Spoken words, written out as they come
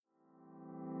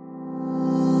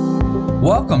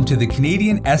Welcome to the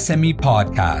Canadian SME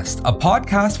Podcast, a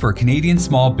podcast for Canadian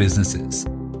small businesses.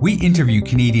 We interview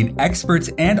Canadian experts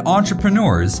and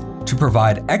entrepreneurs to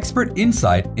provide expert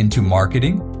insight into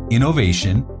marketing,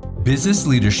 innovation, business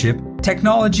leadership,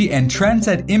 technology, and trends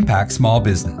that impact small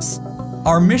business.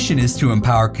 Our mission is to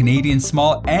empower Canadian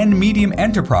small and medium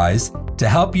enterprise to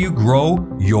help you grow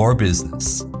your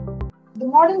business. The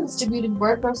modern distributed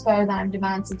workforce paradigm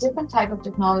demands a different type of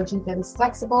technology that is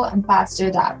flexible and fast to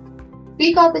adapt.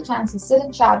 We got the chance to sit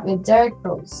and chat with Derek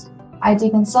Rose,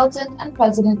 IT consultant and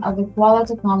president of Equala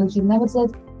Technology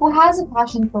Limited, who has a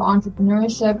passion for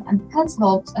entrepreneurship and has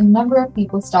helped a number of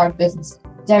people start businesses.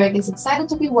 Derek is excited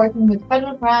to be working with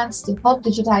federal grants to help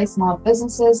digitize small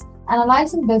businesses,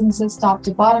 analyzing businesses top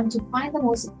to bottom to find the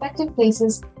most effective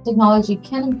places technology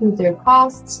can improve their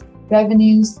costs,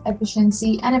 revenues,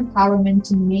 efficiency, and empowerment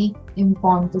to make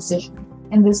informed decisions.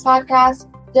 In this podcast,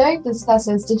 Derek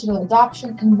discusses digital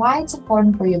adoption and why it's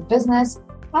important for your business,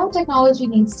 how technology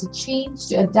needs to change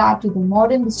to adapt to the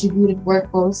modern distributed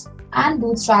workforce, and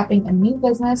bootstrapping a new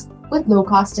business with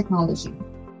low-cost technology.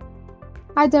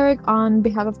 Hi, Derek. On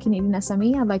behalf of Canadian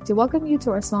SME, I'd like to welcome you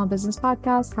to our Small Business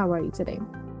Podcast. How are you today?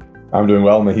 I'm doing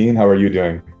well, Maheen. How are you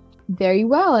doing? Very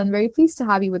well, and very pleased to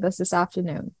have you with us this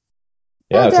afternoon.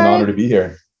 Yeah, it's an honor to be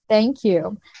here. Thank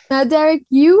you. Now, Derek,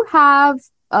 you have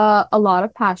a lot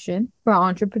of passion for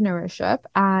entrepreneurship,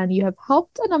 and you have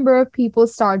helped a number of people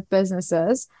start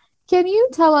businesses. Can you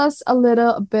tell us a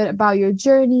little bit about your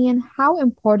journey and how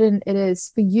important it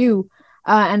is for you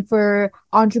and for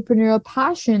entrepreneurial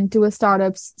passion to a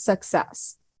startup's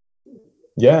success?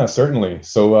 Yeah, certainly.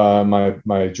 So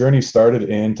my journey started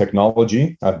in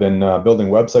technology. I've been building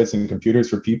websites and computers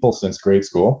for people since grade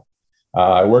school.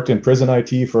 I worked in prison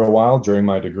IT for a while during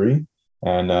my degree,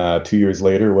 and 2 years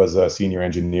later was a senior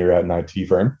engineer at an IT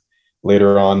firm.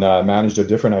 Later on, managed a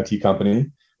different IT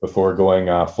company before going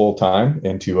full-time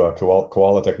into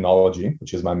Koala Technology,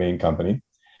 which is my main company.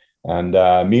 And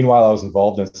meanwhile, I was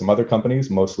involved in some other companies,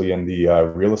 mostly in the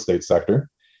real estate sector.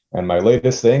 And my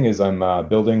latest thing is I'm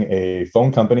building a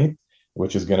phone company,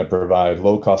 which is going to provide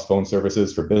low-cost phone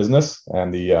services for business.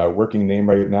 And the working name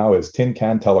right now is Tin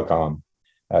Can Telecom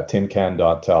at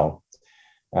tincan.tel.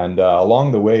 And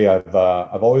along the way, I've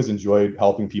always enjoyed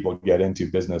helping people get into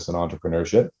business and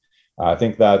entrepreneurship. I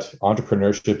think that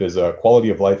entrepreneurship is a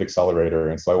quality of life accelerator.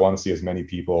 And so I want to see as many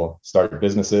people start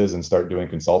businesses and start doing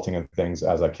consulting and things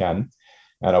as I can.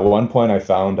 And at one point, I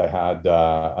found I had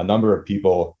a number of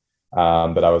people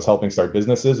that I was helping start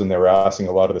businesses, and they were asking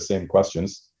a lot of the same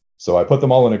questions. So I put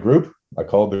them all in a group. I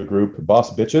called the group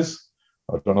Boss Bitches.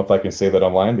 I don't know if I can say that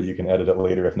online, but you can edit it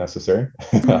later if necessary.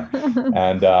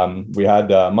 And we had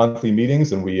monthly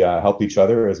meetings, and we helped each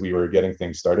other as we were getting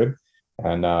things started.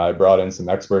 And I brought in some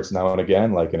experts now and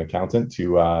again, like an accountant,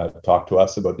 to talk to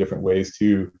us about different ways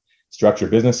to structure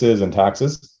businesses and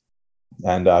taxes.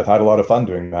 And I've had a lot of fun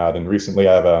doing that. And recently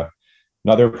I have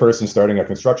another person starting a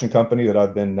construction company that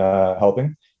I've been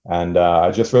helping. And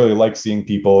I just really like seeing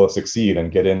people succeed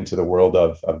and get into the world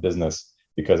of business,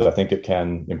 because I think it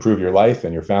can improve your life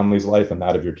and your family's life and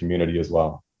that of your community as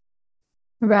well.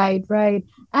 Right.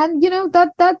 And,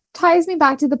 that ties me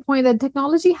back to the point that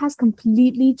technology has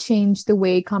completely changed the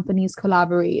way companies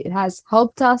collaborate. It has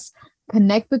helped us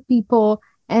connect with people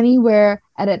anywhere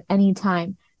at any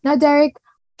time. Now, Derek,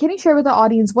 can you share with the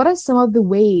audience what are some of the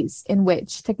ways in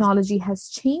which technology has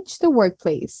changed the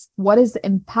workplace? What is the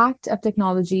impact of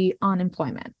technology on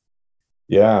employment?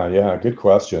 Yeah, good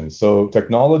question. So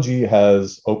technology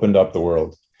has opened up the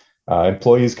world.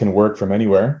 Employees can work from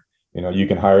anywhere. You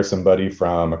can hire somebody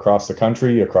from across the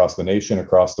country, across the nation,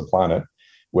 across the planet,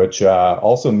 which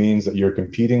also means that you're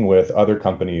competing with other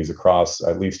companies across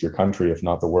at least your country, if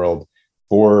not the world,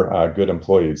 for good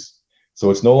employees.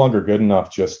 So it's no longer good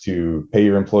enough just to pay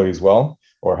your employees well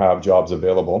or have jobs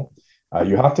available.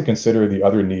 You have to consider the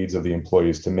other needs of the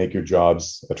employees to make your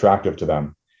jobs attractive to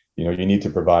them. You need to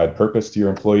provide purpose to your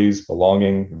employees,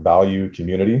 belonging, value,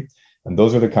 community. And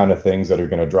those are the kind of things that are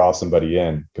going to draw somebody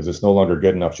in, because it's no longer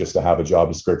good enough just to have a job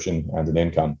description and an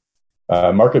income.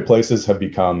 Marketplaces have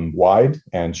become wide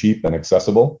and cheap and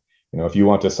accessible. If you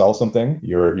want to sell something,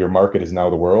 your market is now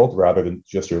the world rather than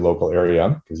just your local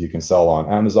area, because you can sell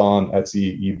on Amazon,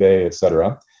 Etsy, eBay,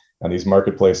 etc. And these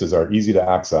marketplaces are easy to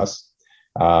access,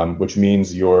 which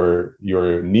means your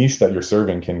niche that you're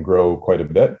serving can grow quite a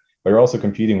bit, but you're also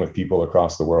competing with people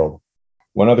across the world.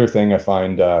 One other thing I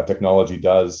find technology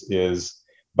does is,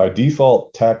 by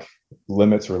default, tech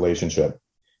limits relationship.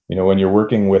 When you're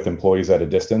working with employees at a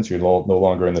distance, you're no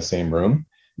longer in the same room.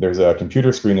 There's a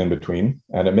computer screen in between,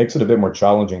 and it makes it a bit more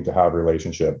challenging to have a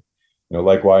relationship.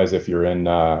 Likewise, if you're in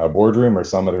a boardroom or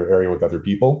some other area with other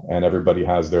people and everybody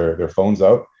has their phones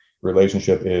out,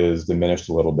 relationship is diminished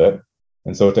a little bit.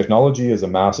 And so technology is a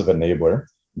massive enabler.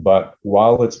 But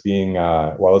while it's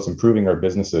improving our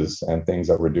businesses and things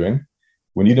that we're doing,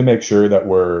 we need to make sure that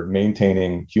we're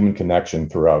maintaining human connection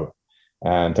throughout.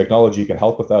 And technology can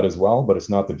help with that as well, but it's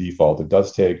not the default. It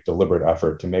does take deliberate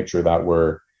effort to make sure that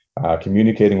we're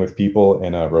communicating with people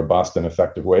in a robust and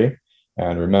effective way,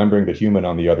 and remembering the human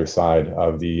on the other side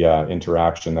of the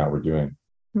interaction that we're doing.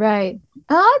 Right.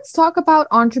 Let's talk about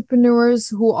entrepreneurs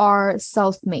who are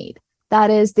self-made. That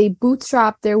is, they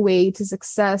bootstrap their way to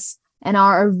success and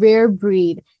are a rare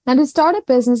breed. Now, to start a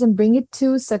business and bring it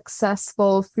to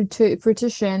successful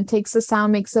fruition takes a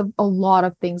sound mix of a lot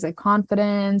of things like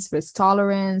confidence, risk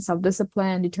tolerance,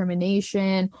 self-discipline,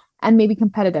 determination, and maybe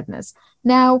competitiveness.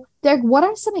 Now, Derek, what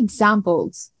are some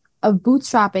examples of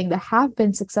bootstrapping that have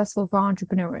been successful for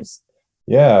entrepreneurs?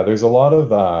 Yeah, there's a lot of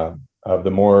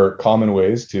the more common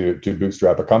ways to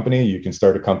bootstrap a company. You can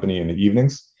start a company in the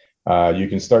evenings. You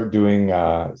can start doing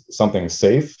something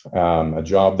safe, a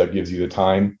job that gives you the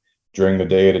time during the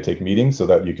day to take meetings so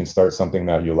that you can start something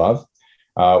that you love.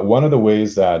 One of the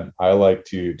ways that I like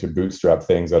to bootstrap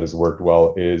things that has worked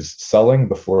well is selling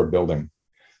before building.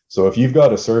 So if you've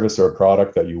got a service or a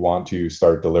product that you want to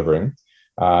start delivering,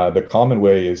 the common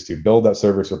way is to build that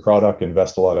service or product,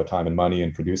 invest a lot of time and money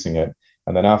in producing it.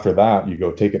 And then after that, you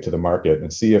go take it to the market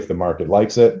and see if the market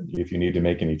likes it, if you need to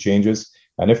make any changes,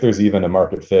 and if there's even a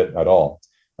market fit at all.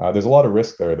 There's a lot of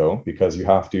risk there, though, because you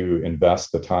have to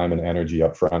invest the time and energy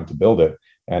up front to build it.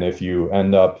 And if you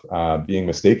end up being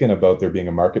mistaken about there being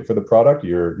a market for the product,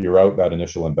 you're out that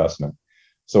initial investment.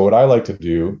 So what I like to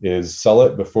do is sell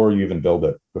it before you even build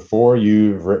it, before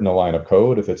you've written a line of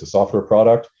code, if it's a software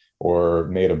product, or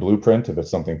made a blueprint, if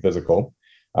it's something physical.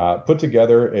 Put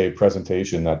together a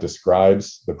presentation that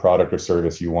describes the product or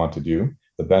service you want to do,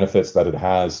 the benefits that it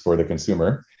has for the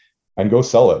consumer, and go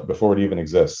sell it before it even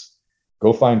exists.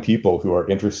 Go find people who are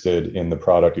interested in the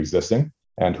product existing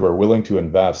and who are willing to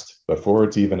invest before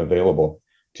it's even available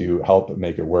to help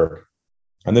make it work.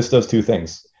 And this does two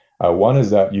things. One is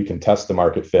that you can test the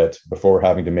market fit before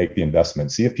having to make the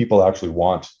investment. See if people actually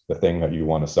want the thing that you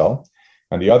want to sell.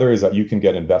 And the other is that you can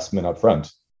get investment up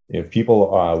front. If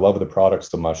people love the product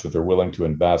so much that they're willing to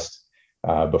invest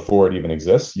before it even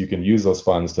exists, you can use those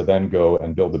funds to then go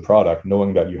and build the product,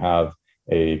 knowing that you have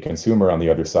a consumer on the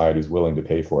other side who's willing to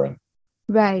pay for it.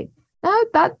 Right. Now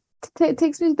that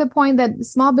takes me to the point that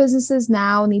small businesses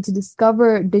now need to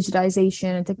discover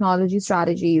digitization and technology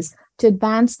strategies to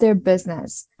advance their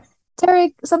business.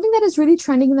 Derek, something that is really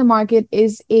trending in the market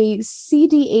is a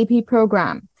CDAP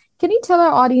program. Can you tell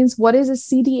our audience what is a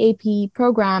CDAP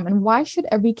program and why should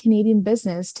every Canadian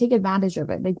business take advantage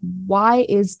of it? Like, why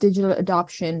is digital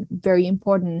adoption very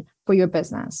important for your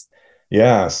business?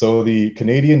 Yeah, so the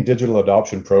Canadian Digital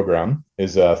Adoption Program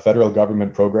is a federal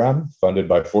government program funded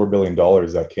by $4 billion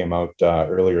that came out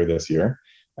earlier this year.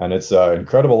 And it's an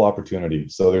incredible opportunity.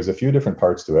 So there's a few different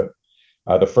parts to it.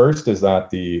 The first is that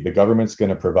the government's going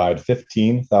to provide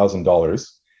 $15,000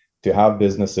 to have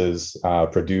businesses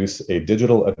produce a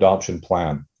digital adoption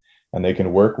plan. And they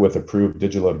can work with approved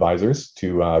digital advisors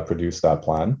to produce that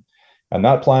plan. And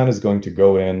that plan is going to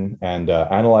go in and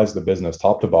analyze the business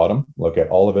top to bottom, look at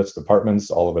all of its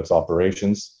departments, all of its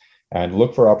operations, and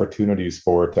look for opportunities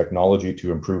for technology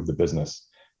to improve the business.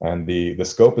 And the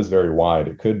scope is very wide.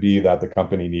 It could be that the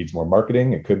company needs more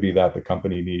marketing. It could be that the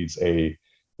company needs a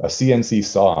CNC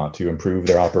saw to improve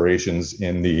their operations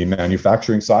in the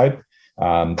manufacturing side.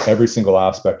 Every single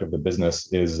aspect of the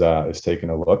business is taken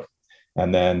a look.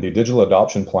 And then the digital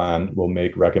adoption plan will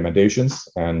make recommendations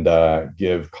and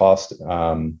give cost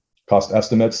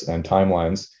estimates and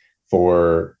timelines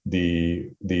for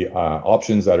the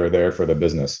options that are there for the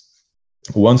business.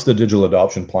 Once the digital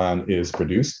adoption plan is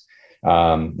produced,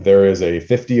 there is a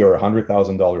 $50,000 or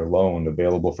 $100,000 loan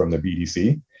available from the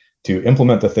BDC to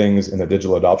implement the things in the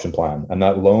digital adoption plan. And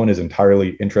that loan is entirely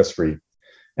interest-free.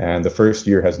 And the first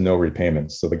year has no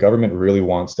repayments. So the government really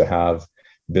wants to have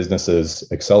businesses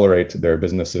accelerate their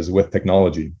businesses with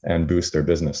technology and boost their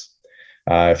business.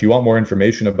 If you want more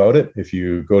information about it, if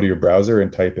you go to your browser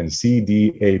and type in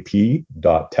cdap.tech,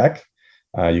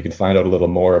 you can find out a little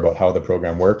more about how the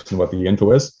program works and what the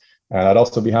info is. And I'd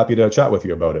also be happy to chat with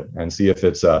you about it and see if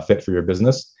it's fit for your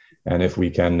business and if we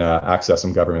can access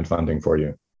some government funding for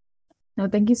you. No,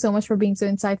 thank you so much for being so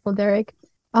insightful, Derek.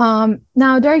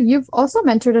 Now, Derek, you've also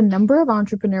mentored a number of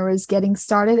entrepreneurs getting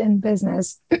started in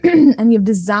business, and you've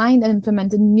designed and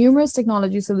implemented numerous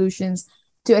technology solutions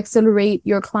to accelerate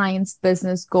your clients'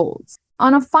 business goals.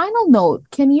 On a final note,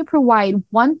 can you provide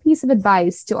one piece of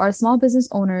advice to our small business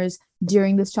owners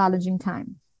during this challenging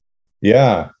time?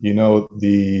 Yeah,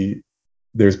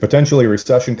 there's potentially a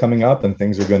recession coming up and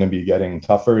things are going to be getting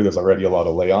tougher. There's already a lot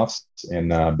of layoffs in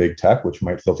big tech, which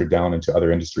might filter down into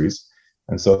other industries.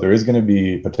 And so there is going to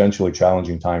be potentially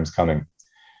challenging times coming.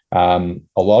 A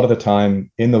lot of the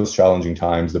time in those challenging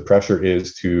times, the pressure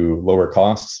is to lower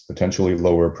costs, potentially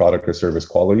lower product or service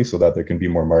quality so that there can be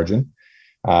more margin.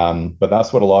 But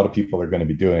that's what a lot of people are going to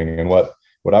be doing. And what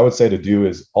I would say to do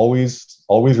is always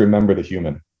remember the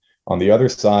human. On the other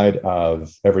side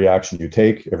of every action you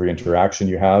take, every interaction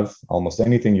you have, almost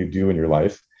anything you do in your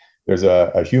life, there's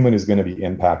a human who's going to be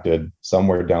impacted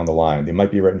somewhere down the line. They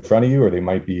might be right in front of you, or they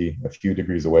might be a few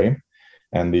degrees away.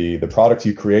 And the products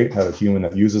you create have a human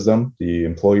that uses them. The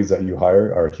employees that you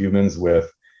hire are humans with,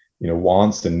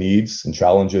 wants and needs and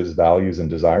challenges, values and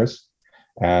desires.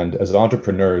 And as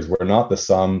entrepreneurs, we're not the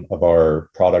sum of our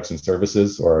products and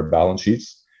services or our balance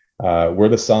sheets. We're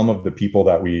the sum of the people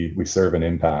that we serve and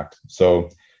impact. So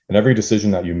in every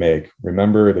decision that you make,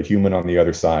 remember the human on the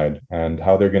other side and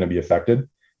how they're going to be affected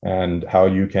and how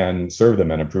you can serve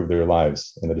them and improve their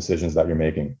lives in the decisions that you're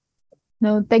making.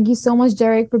 No, thank you so much,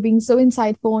 Derek, for being so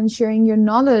insightful and sharing your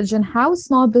knowledge on how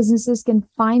small businesses can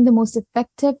find the most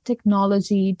effective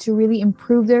technology to really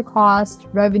improve their costs,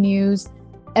 revenues,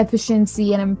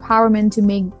 efficiency, and empowerment to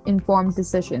make informed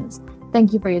decisions.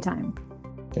 Thank you for your time.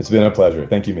 It's been a pleasure.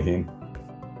 Thank you, Maheen.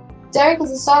 Derek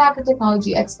is a sought-after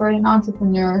technology expert and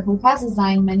entrepreneur who has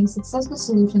designed many successful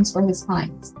solutions for his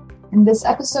clients. In this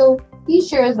episode, he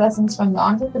shares lessons from the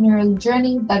entrepreneurial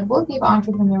journey that will give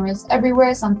entrepreneurs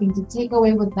everywhere something to take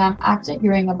away with them after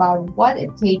hearing about what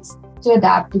it takes to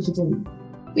adapt digitally.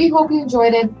 We hope you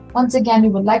enjoyed it. Once again, we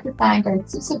would like to thank our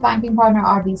exclusive banking partner,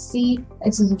 RBC,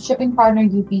 exclusive shipping partner,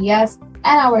 UPS,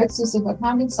 and our exclusive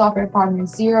accounting software partner,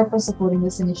 Xero, for supporting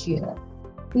this initiative.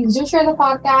 Please do share the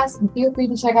podcast and feel free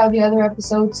to check out the other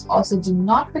episodes. Also, do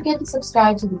not forget to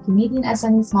subscribe to the Canadian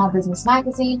SME Small Business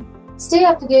Magazine, stay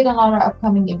up to date on all our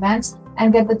upcoming events,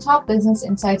 and get the top business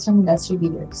insights from industry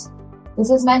leaders. This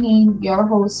is Maheen, your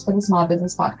host for the Small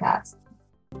Business Podcast.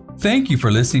 Thank you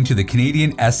for listening to the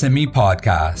Canadian SME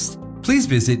Podcast. Please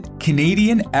visit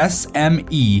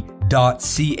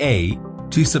canadiansme.ca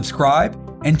to subscribe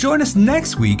and join us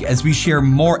next week as we share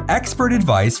more expert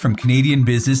advice from Canadian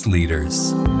business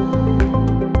leaders.